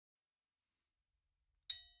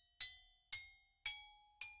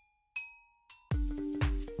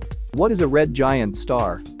What is a red giant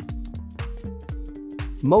star?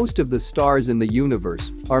 Most of the stars in the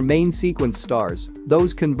universe are main sequence stars,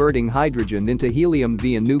 those converting hydrogen into helium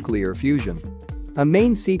via nuclear fusion. A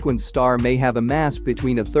main sequence star may have a mass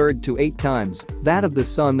between 1/3 to 8 times that of the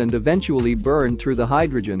Sun and eventually burn through the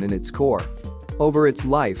hydrogen in its core. Over its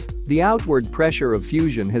life, the outward pressure of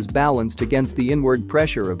fusion has balanced against the inward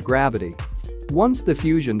pressure of gravity. Once the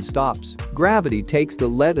fusion stops, gravity takes the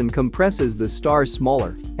lead and compresses the star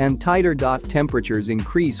smaller and tighter. Temperatures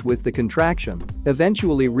increase with the contraction,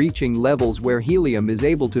 eventually reaching levels where helium is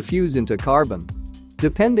able to fuse into carbon.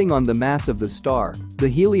 Depending on the mass of the star, the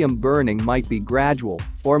helium burning might be gradual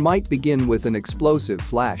or might begin with an explosive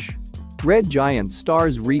flash. Red giant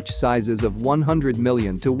stars reach sizes of 100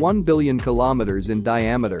 million to 1 billion kilometers in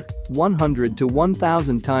diameter, 100 to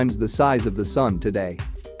 1,000 times the size of the Sun today.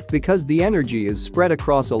 Because the energy is spread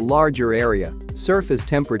across a larger area, surface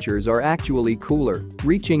temperatures are actually cooler,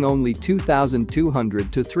 reaching only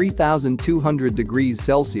 2,200 to 3,200 degrees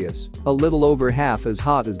Celsius, a little over half as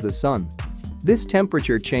hot as the Sun. This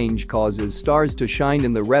temperature change causes stars to shine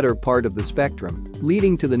in the redder part of the spectrum,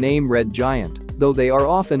 leading to the name red giant, though they are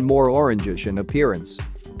often more orangish in appearance.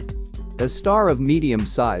 A star of medium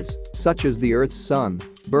size, such as the Earth's Sun,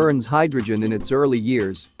 burns hydrogen in its early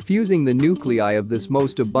years, fusing the nuclei of this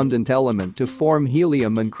most abundant element to form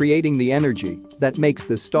helium and creating the energy that makes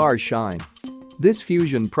the star shine. This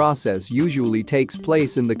fusion process usually takes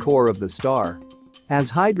place in the core of the star. As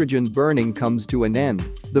hydrogen burning comes to an end,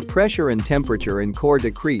 the pressure and temperature in core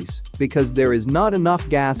decrease because there is not enough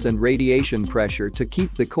gas and radiation pressure to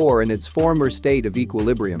keep the core in its former state of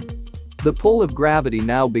equilibrium. The pull of gravity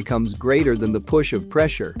now becomes greater than the push of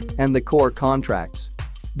pressure, and the core contracts.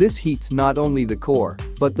 This heats not only the core,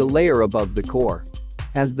 but the layer above the core.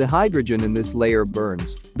 As the hydrogen in this layer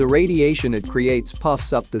burns, the radiation it creates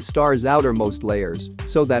puffs up the star's outermost layers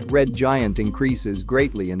so that red giant increases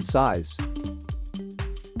greatly in size.